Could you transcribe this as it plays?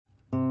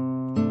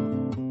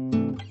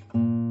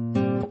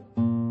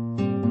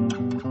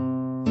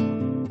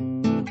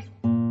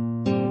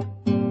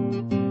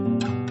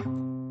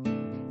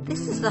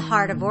The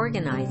Heart of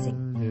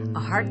Organizing, a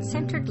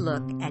heart-centered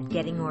look at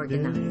getting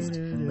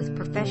organized with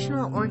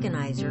professional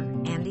organizer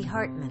Andy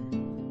Hartman.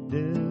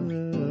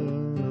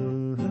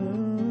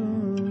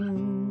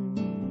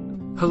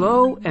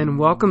 Hello and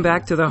welcome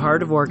back to The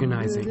Heart of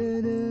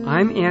Organizing.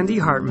 I'm Andy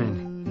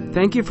Hartman.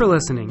 Thank you for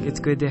listening. It's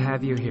good to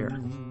have you here.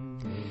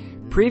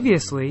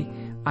 Previously,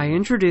 I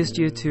introduced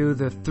you to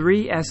the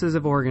 3 S's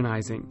of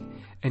organizing,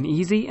 an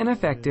easy and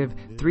effective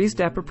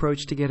 3-step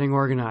approach to getting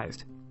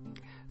organized.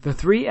 The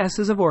 3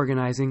 S's of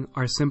organizing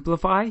are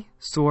simplify,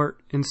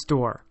 sort, and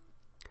store.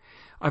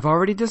 I've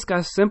already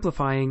discussed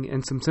simplifying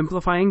and some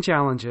simplifying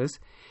challenges,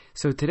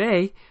 so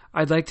today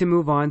I'd like to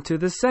move on to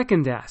the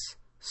second S,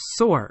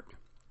 sort.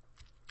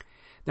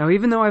 Now,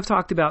 even though I've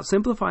talked about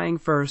simplifying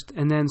first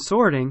and then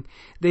sorting,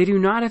 they do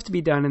not have to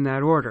be done in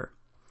that order.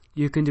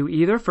 You can do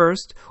either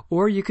first,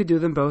 or you could do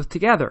them both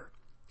together.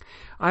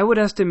 I would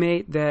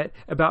estimate that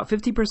about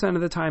 50%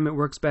 of the time it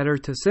works better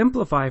to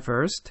simplify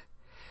first,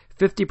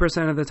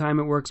 50% of the time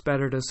it works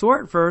better to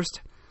sort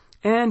first,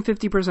 and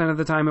 50% of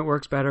the time it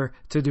works better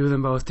to do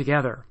them both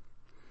together.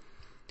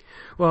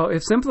 Well,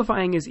 if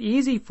simplifying is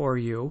easy for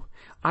you,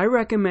 I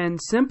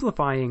recommend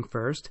simplifying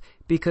first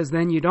because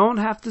then you don't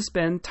have to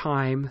spend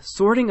time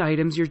sorting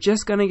items you're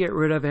just going to get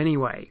rid of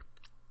anyway.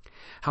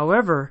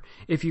 However,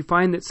 if you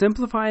find that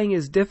simplifying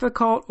is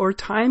difficult or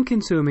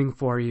time-consuming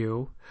for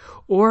you,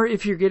 or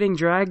if you're getting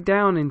dragged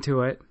down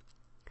into it,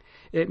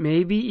 it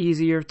may be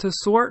easier to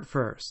sort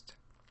first.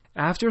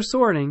 After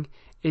sorting,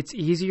 it's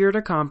easier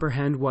to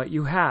comprehend what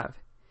you have.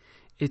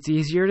 It's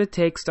easier to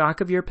take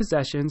stock of your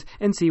possessions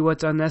and see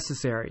what's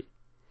unnecessary.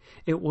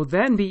 It will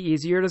then be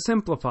easier to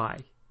simplify.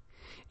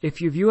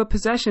 If you view a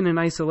possession in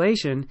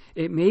isolation,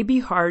 it may be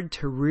hard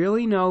to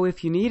really know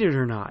if you need it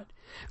or not.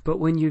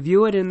 But when you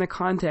view it in the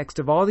context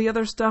of all the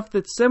other stuff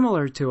that's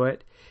similar to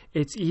it,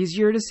 it's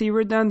easier to see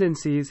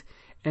redundancies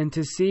and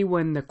to see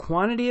when the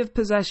quantity of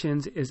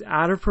possessions is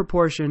out of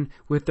proportion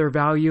with their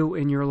value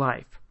in your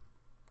life.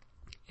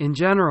 In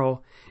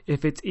general,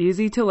 if it's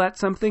easy to let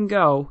something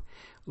go,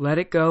 let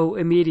it go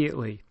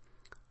immediately.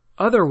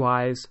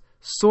 Otherwise,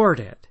 sort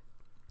it.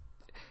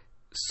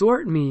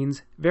 Sort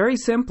means, very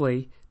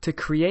simply, to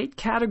create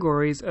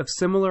categories of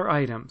similar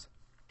items.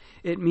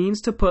 It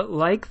means to put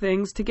like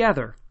things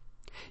together.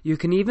 You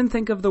can even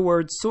think of the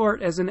word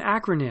sort as an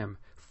acronym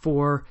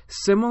for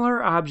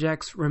Similar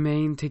Objects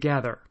Remain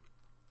Together.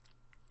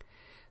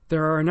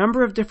 There are a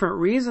number of different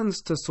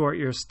reasons to sort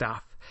your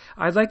stuff.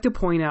 I'd like to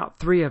point out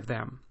 3 of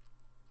them.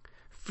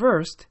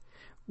 First,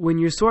 when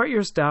you sort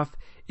your stuff,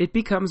 it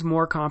becomes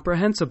more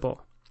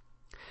comprehensible.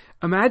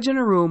 Imagine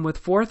a room with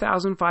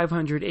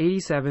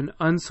 4,587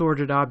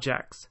 unsorted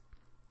objects.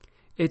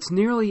 It's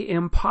nearly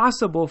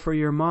impossible for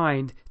your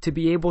mind to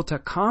be able to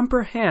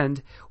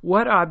comprehend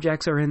what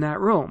objects are in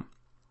that room.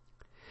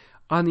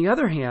 On the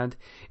other hand,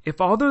 if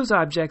all those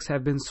objects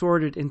have been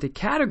sorted into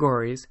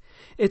categories,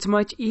 it's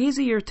much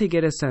easier to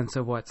get a sense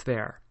of what's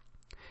there.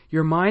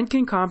 Your mind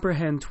can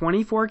comprehend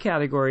 24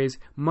 categories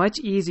much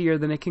easier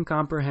than it can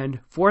comprehend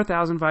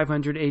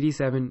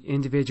 4,587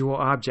 individual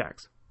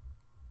objects.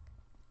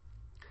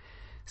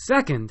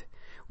 Second,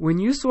 when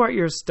you sort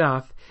your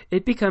stuff,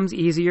 it becomes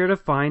easier to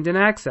find and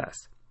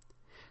access.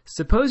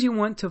 Suppose you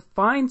want to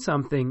find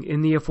something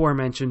in the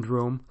aforementioned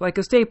room, like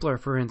a stapler,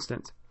 for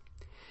instance.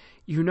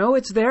 You know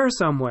it's there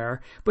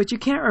somewhere, but you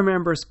can't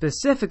remember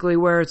specifically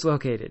where it's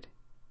located.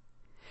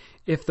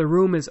 If the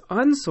room is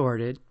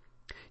unsorted,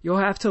 you'll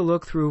have to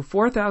look through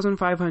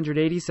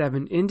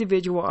 4,587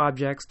 individual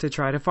objects to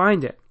try to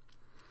find it.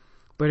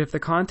 But if the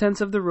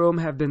contents of the room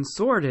have been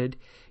sorted,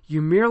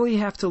 you merely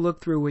have to look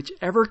through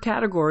whichever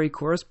category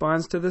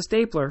corresponds to the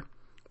stapler,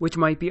 which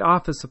might be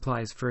office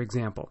supplies, for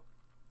example.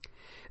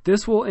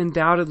 This will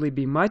undoubtedly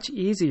be much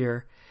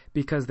easier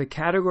because the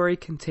category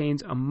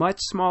contains a much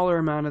smaller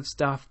amount of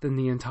stuff than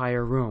the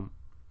entire room.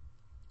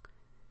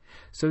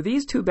 So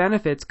these 2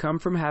 benefits come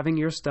from having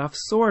your stuff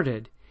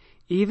sorted,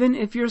 even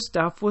if your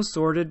stuff was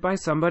sorted by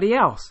somebody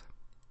else.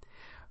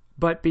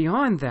 But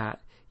beyond that,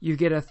 you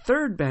get a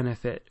 3rd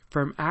benefit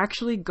from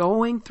actually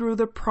going through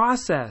the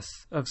process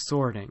of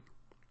sorting.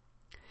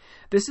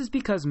 This is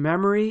because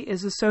memory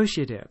is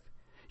associative.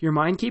 Your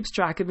mind keeps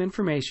track of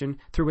information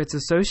through its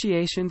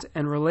associations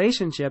and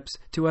relationships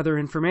to other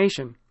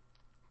information.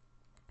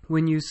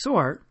 When you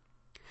sort,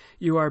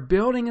 you are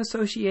building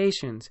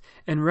associations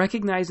and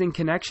recognizing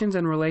connections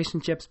and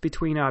relationships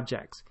between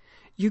objects.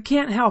 You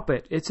can't help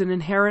it. It's an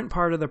inherent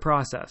part of the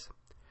process.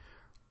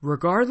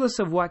 Regardless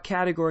of what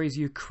categories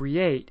you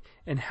create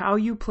and how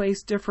you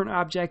place different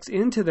objects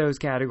into those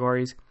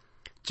categories,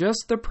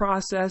 just the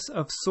process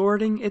of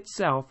sorting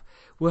itself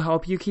will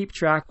help you keep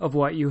track of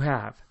what you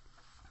have.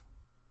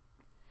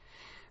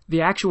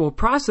 The actual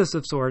process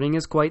of sorting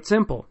is quite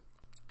simple.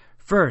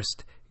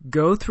 First,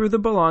 go through the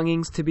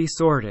belongings to be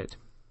sorted.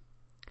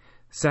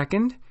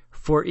 Second,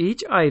 for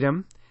each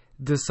item,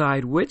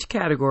 decide which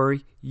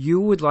category you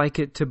would like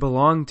it to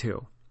belong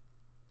to.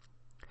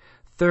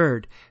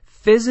 Third,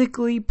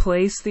 physically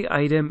place the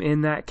item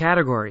in that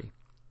category.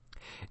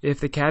 If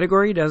the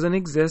category doesn't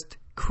exist,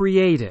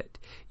 create it.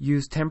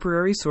 Use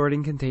temporary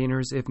sorting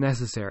containers if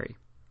necessary.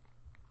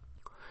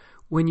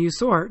 When you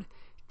sort,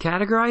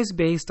 categorize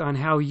based on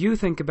how you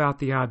think about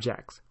the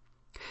objects.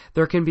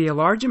 There can be a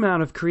large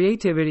amount of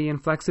creativity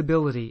and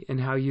flexibility in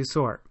how you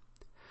sort.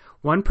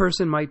 One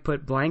person might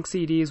put blank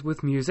CDs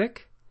with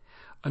music.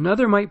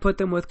 Another might put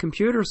them with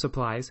computer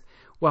supplies,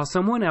 while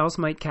someone else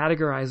might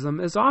categorize them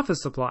as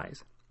office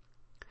supplies.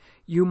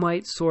 You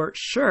might sort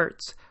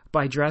shirts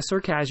by dress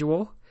or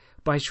casual,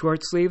 by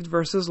short-sleeved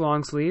versus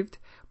long-sleeved,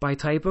 by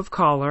type of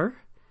collar,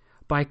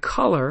 by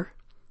color,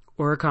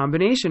 or a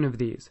combination of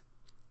these.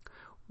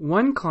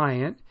 One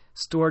client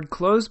stored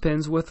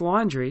clothespins with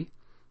laundry,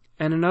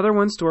 and another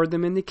one stored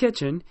them in the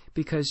kitchen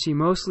because she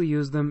mostly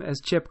used them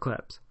as chip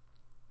clips.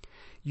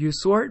 You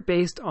sort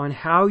based on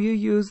how you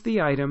use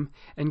the item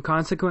and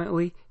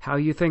consequently how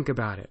you think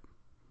about it.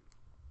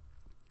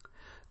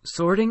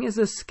 Sorting is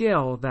a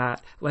skill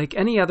that, like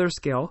any other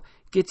skill,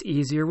 gets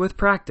easier with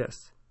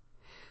practice.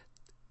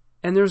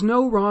 And there's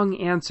no wrong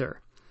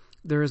answer.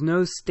 There is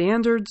no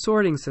standard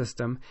sorting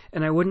system,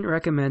 and I wouldn't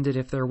recommend it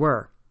if there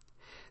were.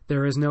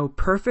 There is no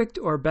perfect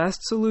or best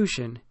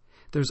solution.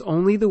 There's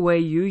only the way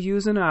you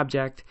use an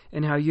object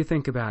and how you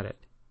think about it.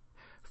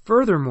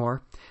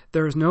 Furthermore,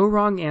 there is no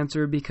wrong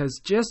answer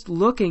because just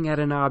looking at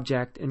an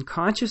object and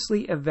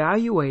consciously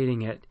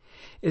evaluating it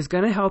is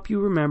going to help you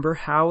remember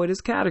how it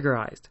is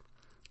categorized.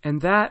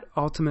 And that,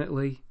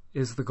 ultimately,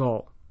 is the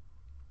goal.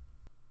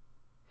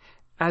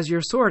 As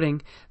you're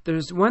sorting,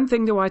 there's one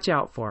thing to watch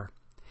out for.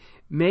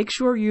 Make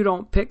sure you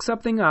don't pick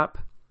something up,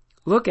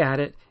 look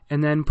at it,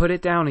 and then put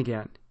it down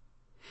again.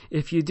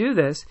 If you do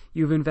this,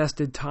 you've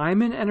invested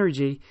time and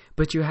energy,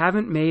 but you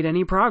haven't made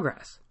any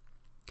progress.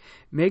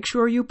 Make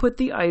sure you put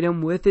the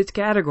item with its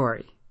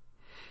category.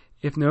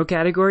 If no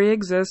category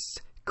exists,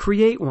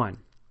 create one.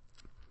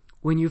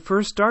 When you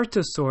first start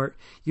to sort,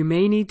 you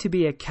may need to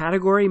be a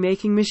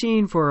category-making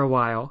machine for a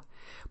while,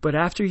 but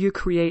after you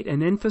create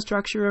an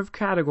infrastructure of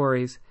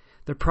categories,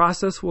 the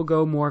process will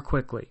go more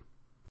quickly.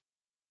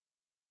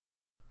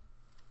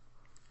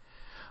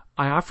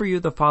 I offer you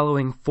the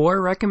following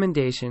 4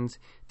 recommendations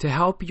to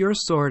help your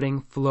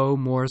sorting flow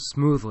more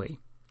smoothly.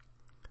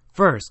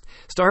 First,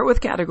 start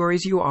with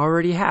categories you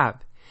already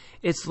have.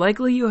 It's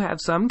likely you have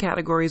some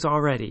categories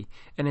already,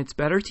 and it's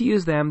better to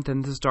use them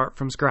than to start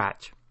from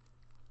scratch.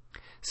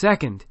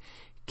 Second,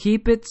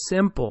 keep it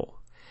simple.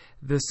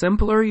 The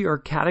simpler your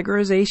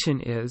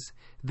categorization is,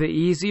 the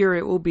easier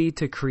it will be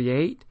to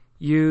create,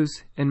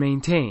 use, and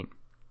maintain.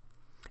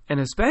 And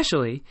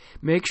especially,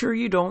 make sure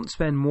you don't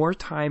spend more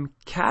time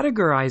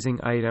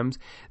categorizing items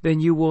than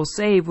you will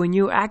save when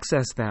you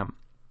access them.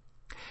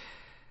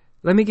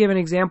 Let me give an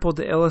example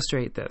to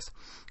illustrate this.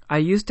 I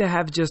used to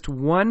have just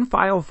one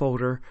file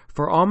folder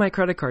for all my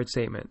credit card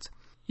statements,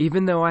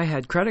 even though I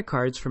had credit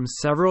cards from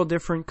several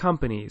different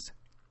companies.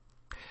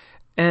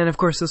 And of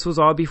course, this was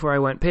all before I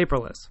went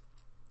paperless.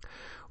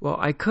 Well,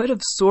 I could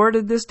have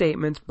sorted the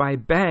statements by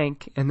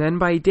bank and then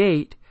by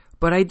date,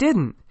 but I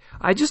didn't.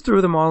 I just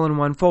threw them all in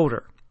one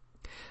folder.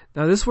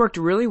 Now, this worked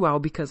really well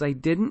because I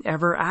didn't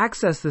ever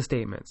access the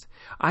statements.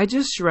 I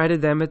just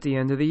shredded them at the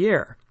end of the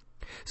year.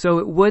 So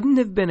it wouldn't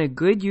have been a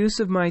good use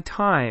of my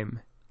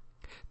time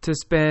to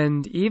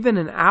spend even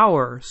an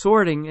hour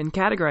sorting and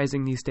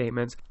categorizing these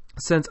statements,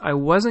 since I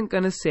wasn't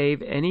going to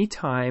save any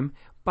time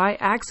by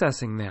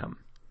accessing them.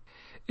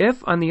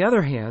 If, on the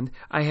other hand,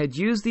 I had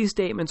used these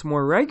statements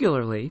more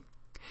regularly,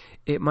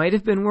 it might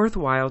have been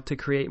worthwhile to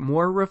create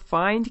more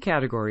refined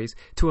categories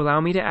to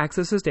allow me to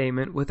access a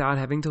statement without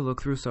having to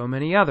look through so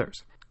many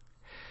others.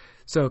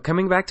 So,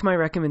 coming back to my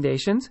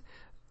recommendations,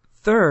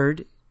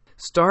 third,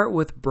 start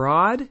with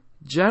broad,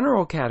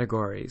 general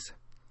categories,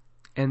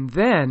 and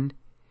then,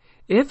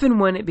 if and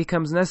when it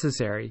becomes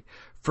necessary,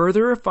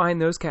 further refine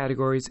those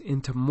categories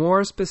into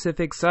more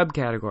specific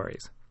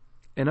subcategories.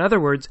 In other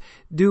words,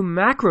 do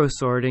macro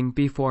sorting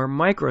before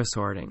micro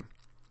sorting.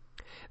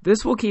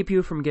 This will keep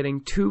you from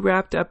getting too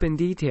wrapped up in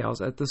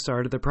details at the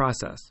start of the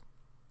process.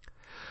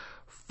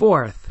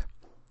 Fourth,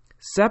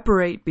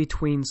 separate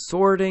between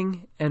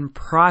sorting and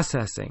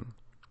processing.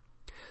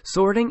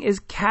 Sorting is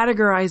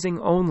categorizing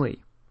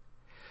only.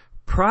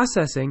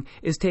 Processing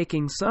is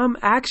taking some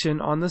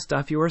action on the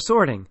stuff you are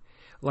sorting,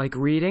 like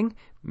reading,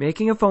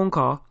 making a phone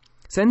call,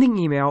 sending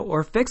email,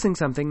 or fixing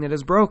something that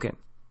is broken.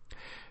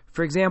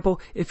 For example,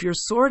 if you're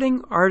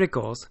sorting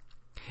articles,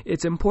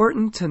 it's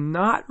important to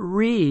not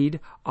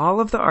read all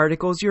of the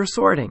articles you're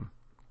sorting.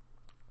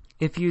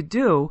 If you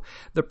do,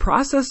 the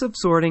process of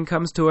sorting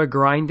comes to a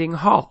grinding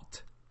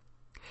halt.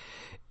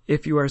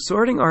 If you are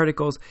sorting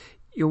articles,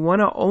 you want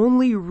to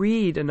only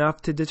read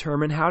enough to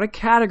determine how to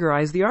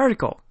categorize the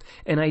article,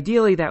 and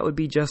ideally that would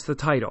be just the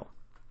title.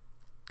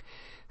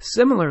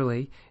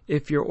 Similarly,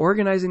 if you're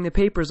organizing the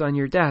papers on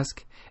your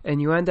desk and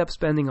you end up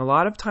spending a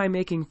lot of time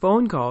making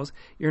phone calls,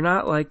 you're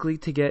not likely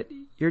to get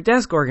your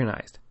desk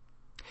organized.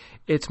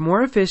 It's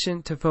more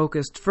efficient to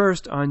focus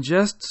first on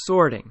just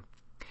sorting.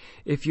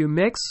 If you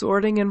mix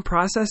sorting and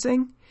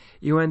processing,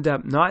 you end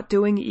up not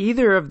doing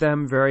either of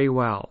them very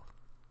well.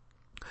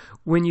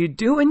 When you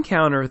do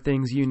encounter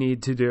things you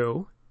need to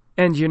do,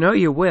 and you know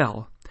you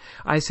will,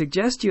 I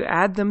suggest you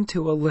add them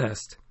to a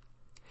list.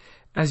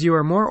 As you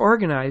are more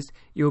organized,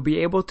 you will be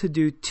able to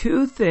do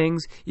 2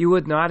 things you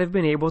would not have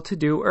been able to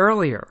do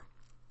earlier.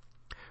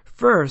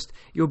 First,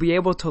 you'll be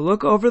able to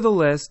look over the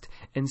list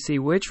and see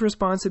which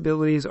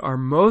responsibilities are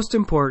most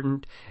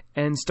important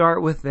and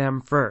start with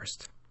them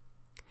first.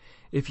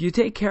 If you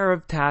take care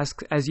of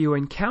tasks as you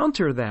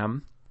encounter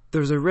them,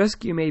 there's a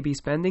risk you may be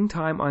spending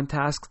time on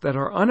tasks that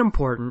are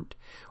unimportant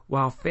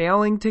while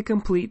failing to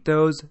complete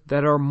those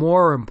that are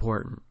more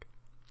important.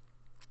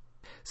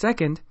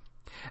 Second,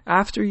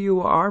 after you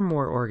are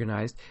more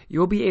organized,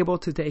 you'll be able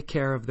to take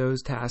care of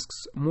those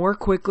tasks more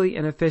quickly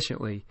and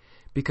efficiently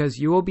because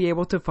you will be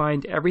able to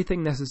find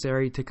everything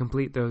necessary to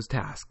complete those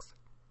tasks.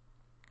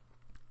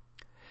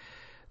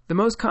 The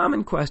most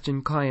common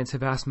question clients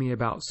have asked me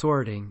about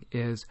sorting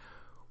is,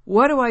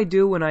 what do I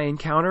do when I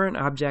encounter an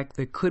object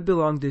that could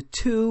belong to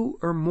 2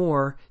 or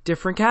more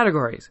different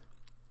categories?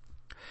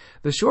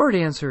 The short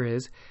answer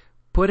is,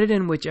 put it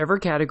in whichever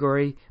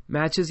category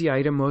matches the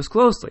item most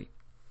closely.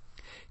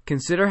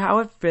 Consider how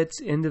it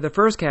fits into the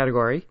first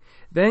category,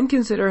 then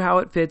consider how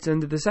it fits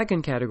into the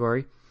second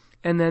category,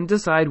 and then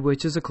decide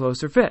which is a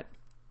closer fit.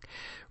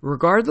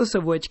 Regardless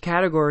of which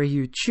category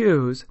you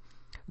choose,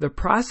 the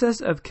process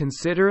of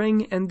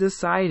considering and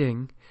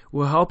deciding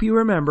will help you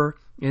remember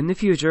in the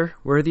future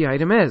where the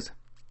item is.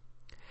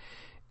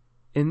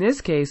 In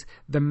this case,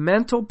 the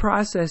mental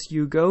process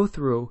you go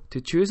through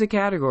to choose a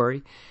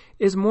category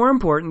is more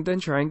important than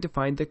trying to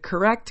find the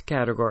correct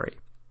category.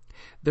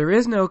 There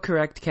is no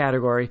correct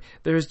category,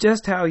 there's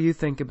just how you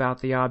think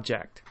about the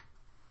object.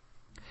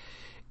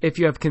 If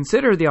you have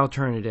considered the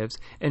alternatives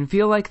and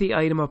feel like the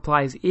item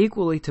applies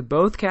equally to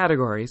both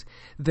categories,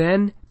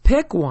 then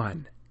pick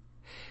one.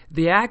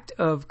 The act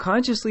of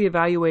consciously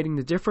evaluating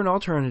the different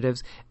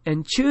alternatives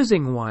and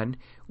choosing one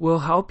will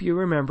help you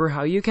remember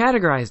how you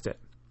categorized it.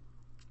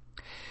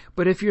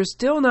 But if you're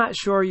still not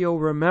sure you'll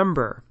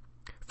remember,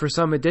 for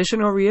some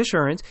additional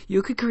reassurance,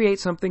 you could create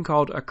something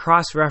called a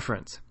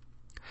cross-reference.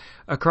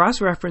 A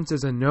cross-reference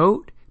is a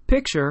note,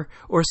 picture,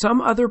 or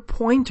some other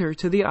pointer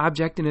to the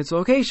object in its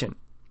location.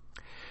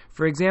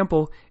 For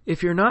example,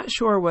 if you're not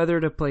sure whether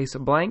to place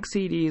blank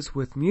CDs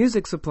with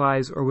music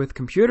supplies or with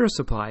computer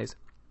supplies,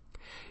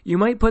 you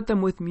might put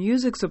them with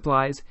music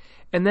supplies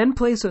and then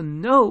place a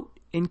note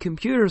in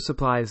computer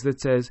supplies that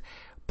says,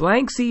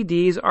 blank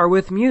CDs are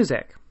with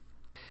music.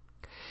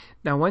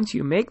 Now once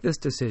you make this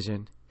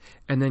decision,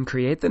 and then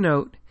create the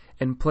note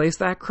and place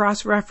that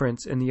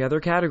cross-reference in the other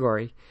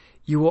category,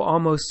 you will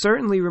almost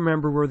certainly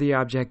remember where the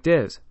object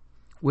is,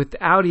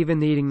 without even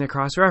needing the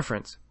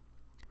cross-reference.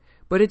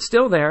 But it's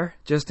still there,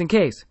 just in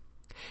case.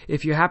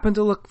 If you happen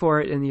to look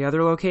for it in the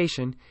other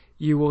location,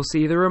 you will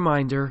see the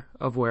reminder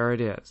of where it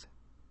is.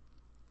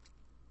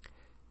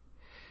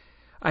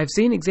 I've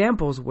seen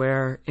examples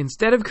where,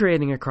 instead of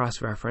creating a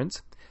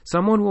cross-reference,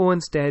 someone will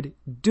instead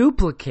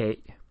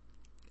duplicate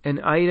an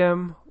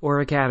item or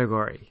a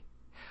category.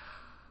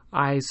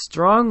 I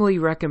strongly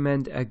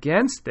recommend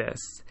against this,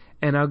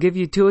 and I'll give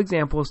you 2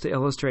 examples to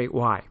illustrate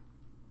why.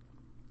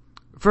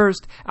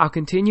 First, I'll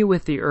continue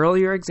with the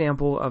earlier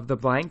example of the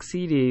blank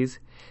CDs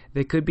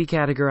that could be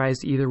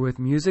categorized either with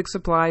music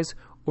supplies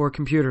or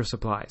computer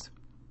supplies.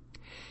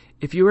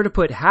 If you were to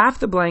put half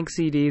the blank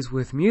CDs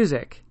with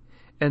music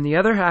and the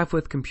other half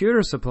with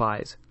computer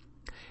supplies,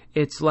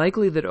 it's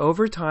likely that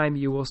over time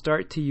you will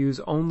start to use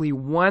only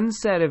one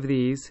set of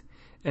these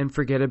and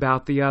forget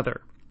about the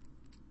other.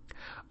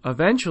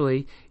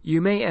 Eventually,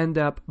 you may end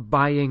up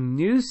buying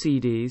new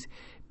CDs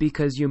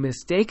because you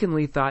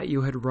mistakenly thought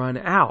you had run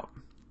out,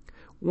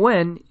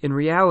 when, in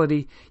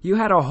reality, you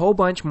had a whole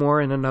bunch more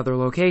in another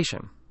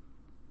location.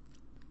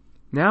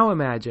 Now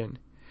imagine,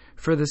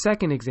 for the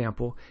second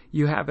example,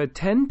 you have a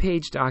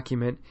 10-page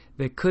document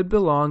that could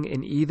belong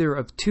in either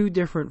of 2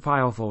 different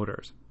file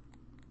folders.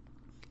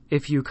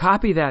 If you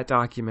copy that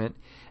document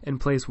and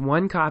place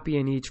one copy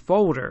in each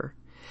folder,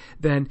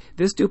 then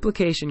this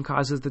duplication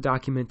causes the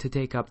document to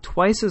take up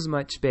twice as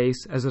much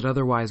space as it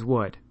otherwise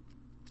would.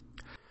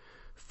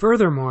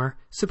 Furthermore,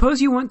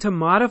 suppose you want to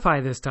modify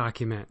this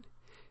document.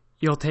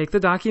 You'll take the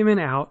document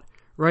out,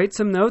 write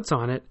some notes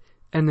on it,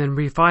 and then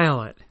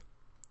refile it.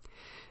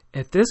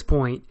 At this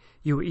point,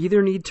 you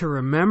either need to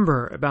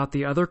remember about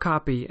the other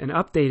copy and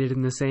update it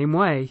in the same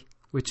way,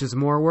 which is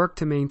more work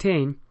to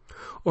maintain,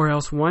 or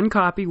else one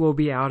copy will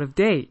be out of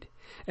date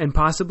and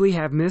possibly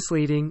have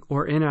misleading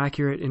or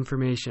inaccurate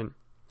information.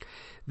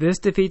 This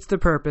defeats the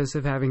purpose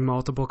of having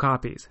multiple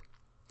copies.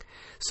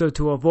 So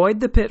to avoid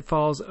the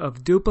pitfalls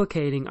of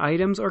duplicating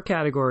items or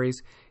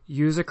categories,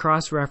 use a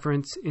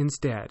cross-reference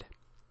instead.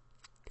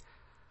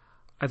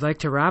 I'd like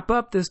to wrap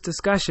up this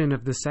discussion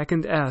of the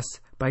second S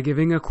by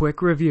giving a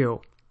quick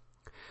review.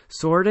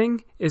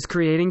 Sorting is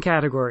creating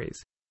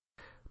categories.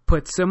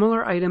 Put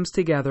similar items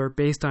together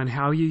based on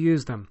how you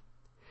use them.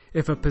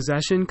 If a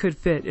possession could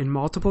fit in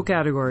multiple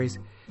categories,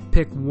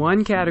 pick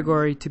one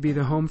category to be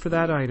the home for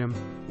that item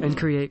and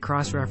create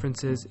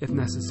cross-references if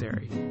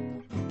necessary.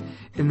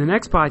 In the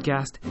next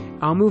podcast,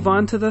 I'll move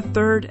on to the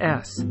third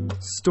S,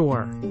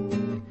 store.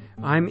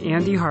 I'm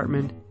Andy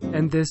Hartman,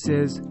 and this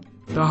is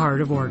The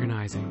Heart of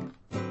Organizing.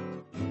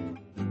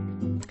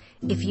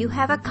 If you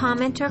have a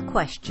comment or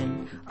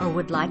question or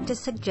would like to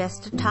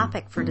suggest a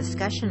topic for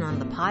discussion on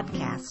the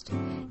podcast,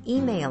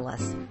 email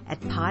us at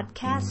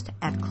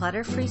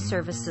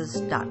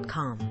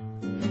podcast@clutterfreeservices.com.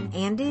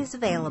 Andy is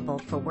available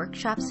for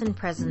workshops and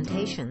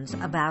presentations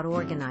about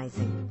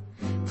organizing.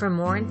 For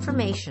more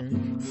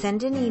information,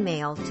 send an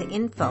email to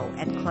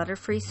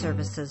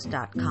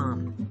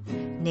info@clutterfreeservices.com.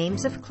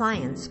 Names of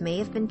clients may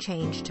have been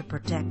changed to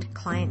protect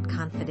client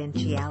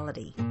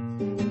confidentiality.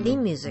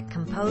 Theme music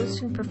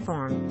composed and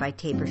performed by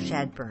Tabor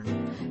Shadburn.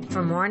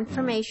 For more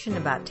information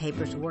about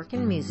Tabor's work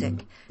and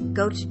music,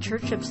 go to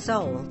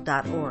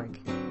churchofsoul.org.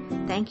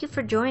 Thank you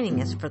for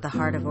joining us for the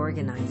Heart of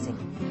Organizing.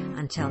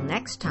 Until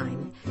next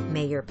time,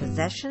 may your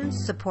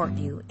possessions support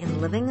you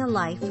in living a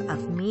life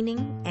of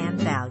meaning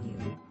and value.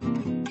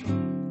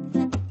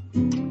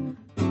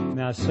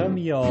 Now, some of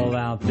y'all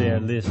out there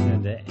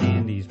listening to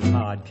Andy's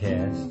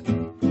podcast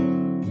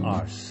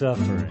are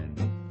suffering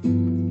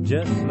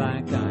just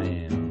like I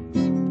am.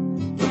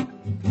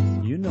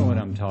 You know what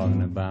I'm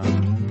talking about.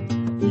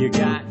 You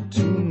got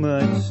too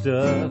much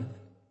stuff.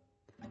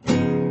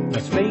 My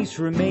space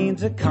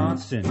remains a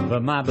constant,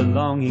 but my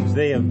belongings,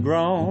 they have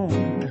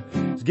grown.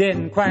 It's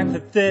getting quite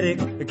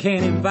pathetic. I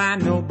can't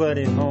invite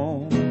nobody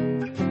home.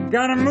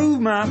 Gotta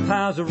move my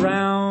piles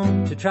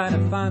around to try to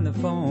find the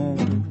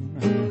phone.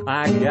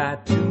 I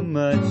got too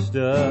much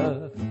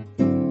stuff.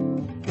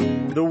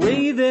 The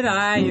way that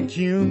I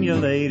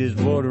accumulate is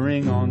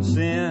bordering on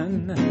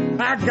sin.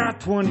 I got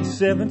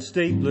 27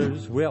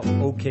 staplers, well,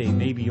 okay,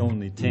 maybe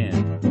only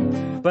 10.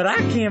 But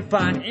I can't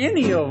find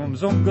any of them,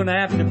 so I'm gonna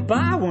have to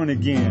buy one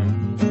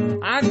again.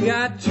 I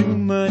got too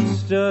much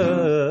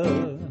stuff.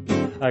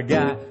 I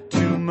got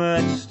too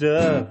much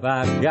stuff.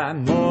 I've got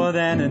more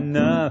than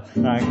enough.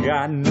 I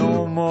got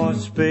no more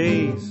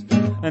space.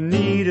 I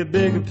need a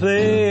bigger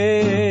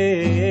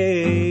place.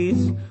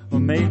 Or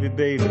maybe,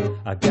 baby,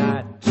 I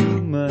got too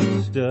much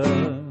stuff.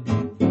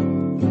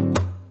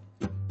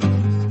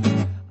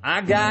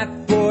 I got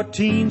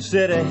 14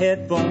 set of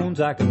headphones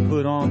I can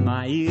put on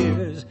my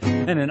ears,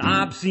 and an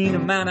obscene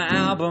amount of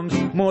albums,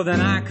 more than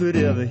I could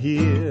ever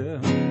hear.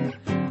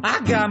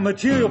 I got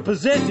material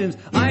possessions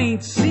I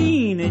ain't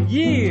seen in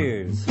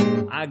years.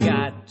 I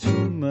got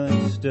too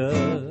much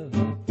stuff.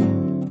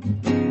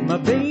 My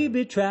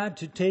baby tried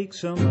to take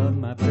some of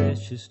my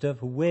precious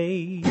stuff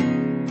away.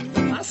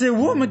 I said,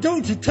 woman,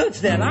 don't you touch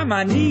that. I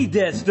might need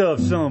that stuff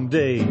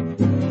someday.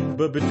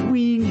 But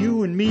between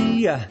you and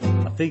me, I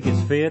think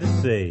it's fair to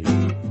say,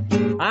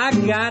 I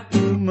got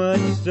too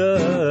much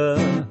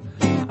stuff.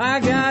 I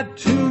got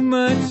too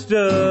much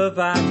stuff.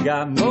 I've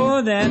got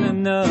more than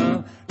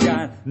enough.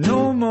 Got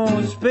no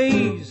more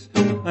space.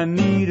 I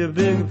need a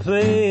bigger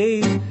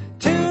place.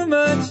 Too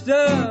much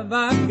stuff.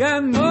 I've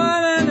got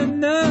more than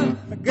enough.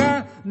 I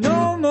got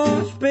no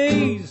more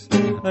space.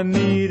 I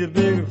need a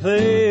bigger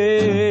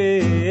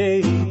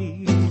place.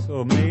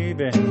 Or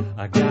maybe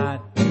I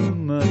got too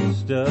much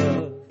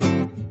stuff.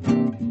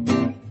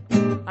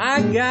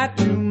 I got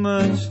too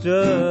much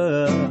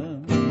stuff.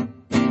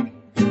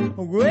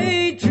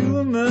 Way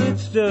too much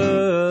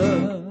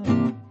stuff.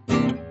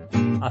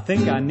 I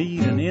think I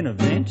need an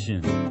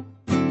intervention.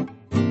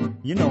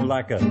 You know,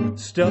 like a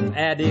Stuff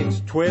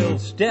Addicts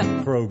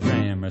 12-step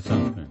program or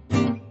something.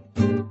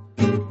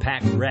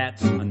 Pack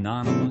Rats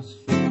Anonymous.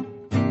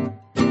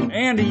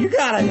 Andy, you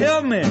gotta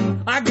help me.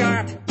 I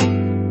got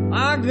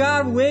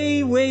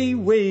way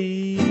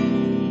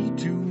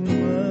too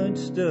much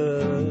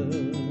stuff.